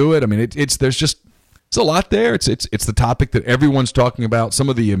let me do it? I mean, there's a lot there. It's the topic that everyone's talking about. Some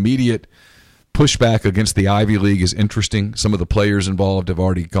of the immediate pushback against the Ivy League is interesting. Some of the players involved have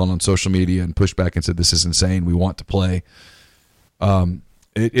already gone on social media and pushed back and said, this is insane. We want to play.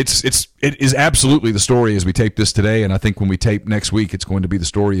 It is absolutely the story as we tape this today, and I think when we tape next week, it's going to be the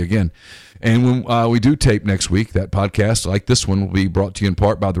story again. And when we do tape next week, that podcast, like this one, will be brought to you in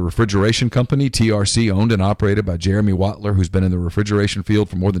part by the Refrigeration Company, TRC, owned and operated by Jeremy Wattler, who's been in the refrigeration field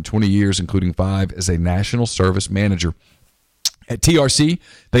for more than 20 years, including 5 as a national service manager. At TRC,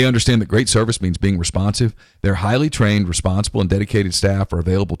 they understand that great service means being responsive. Their highly trained, responsible, and dedicated staff are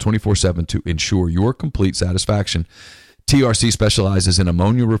available 24/7 to ensure your complete satisfaction. TRC specializes in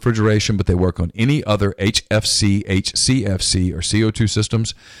ammonia refrigeration, but they work on any other HFC, HCFC, or CO2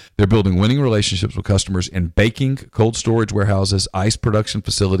 systems. They're building winning relationships with customers in baking, cold storage warehouses, ice production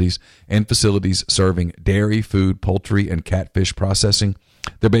facilities, and facilities serving dairy, food, poultry, and catfish processing.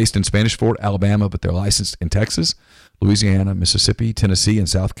 They're based in Spanish Fort, Alabama, but they're licensed in Texas, Louisiana, Mississippi, Tennessee, and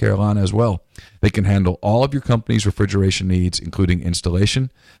South Carolina as well. They can handle all of your company's refrigeration needs, including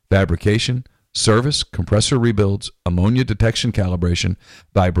installation, fabrication, service, compressor rebuilds, ammonia detection calibration,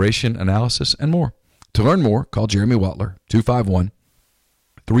 vibration analysis, and more. To learn more, call Jeremy Wattler,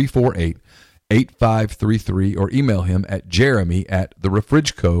 251-348-8533, or email him at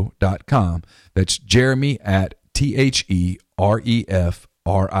jeremy@therefridco.com. That's Jeremy at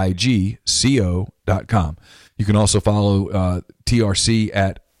THEREFRIGCO.com. You can also follow TRC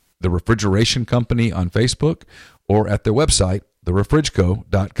at The Refrigeration Company on Facebook or at their website,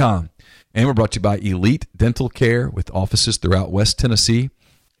 therefridco.com. And we're brought to you by Elite Dental Care with offices throughout West Tennessee,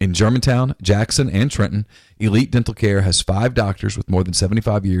 in Germantown, Jackson, and Trenton. Elite Dental Care has 5 doctors with more than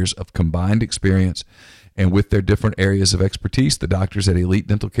 75 years of combined experience. And with their different areas of expertise, the doctors at Elite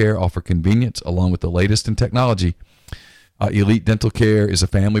Dental Care offer convenience along with the latest in technology. Elite Dental Care is a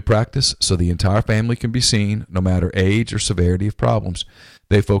family practice, so the entire family can be seen, no matter age or severity of problems.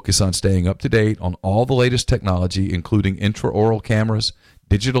 They focus on staying up to date on all the latest technology, including intraoral cameras,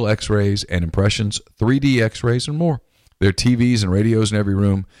 digital x-rays and impressions, 3D x-rays, and more. There are TVs and radios in every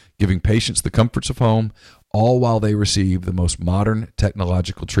room, giving patients the comforts of home, all while they receive the most modern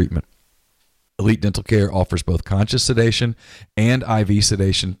technological treatment. Elite Dental Care offers both conscious sedation and IV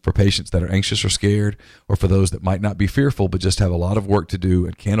sedation for patients that are anxious or scared, or for those that might not be fearful but just have a lot of work to do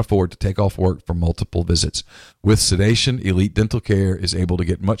and can't afford to take off work for multiple visits. With sedation, Elite Dental Care is able to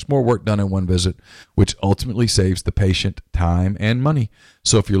get much more work done in one visit, which ultimately saves the patient time and money.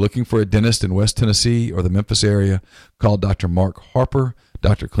 So if you're looking for a dentist in West Tennessee or the Memphis area, call Dr. Mark Harper,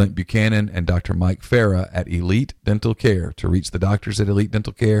 Dr. Clint Buchanan, and Dr. Mike Farah at Elite Dental Care. To reach the doctors at Elite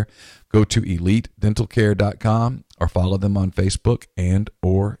Dental Care, go to elitedentalcare.com or follow them on Facebook and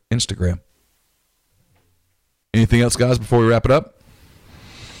or Instagram. Anything else, guys, before we wrap it up?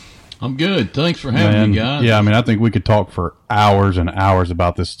 I'm good. Thanks for having me, guys. Yeah, I mean, I think we could talk for hours and hours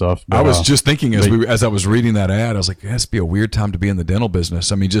about this stuff. But, I was just thinking as I was reading that ad, I was like, it has to be a weird time to be in the dental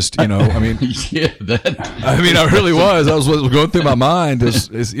business. I mean, just, I mean, yeah, I really was. I was going through my mind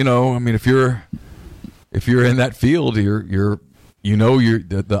is I mean, if you're in that field, the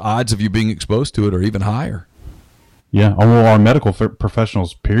odds of you being exposed to it are even higher. Yeah, well, our medical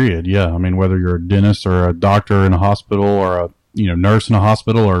professionals, period. Yeah, I mean, whether you're a dentist or a doctor in a hospital or a nurse in a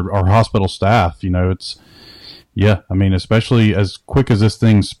hospital or hospital staff, it's, yeah, I mean, especially as quick as this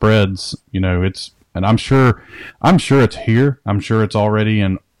thing spreads, it's, and I'm sure it's here. I'm sure it's already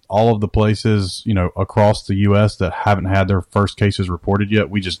in all of the places, across the U.S. that haven't had their first cases reported yet.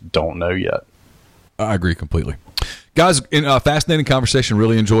 We just don't know yet. I agree completely. Guys, in a fascinating conversation.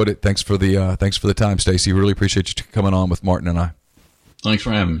 Really enjoyed it. Thanks for the time, Stacey. Really appreciate you coming on with Martin and I. Thanks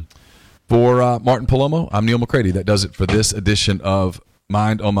for having me. For Martin Palomo, I'm Neil McCready. That does it for this edition of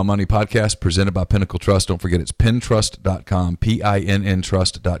Mind on My Money podcast presented by Pinnacle Trust. Don't forget it's PINNTrust.com, PINN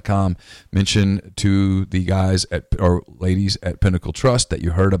Trust.com. Mention to the guys or ladies at Pinnacle Trust that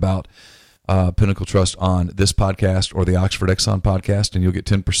you heard about Pinnacle Trust on this podcast or the Oxford Exxon podcast, and you'll get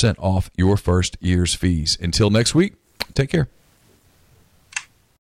 10% off your first year's fees. Until next week, take care.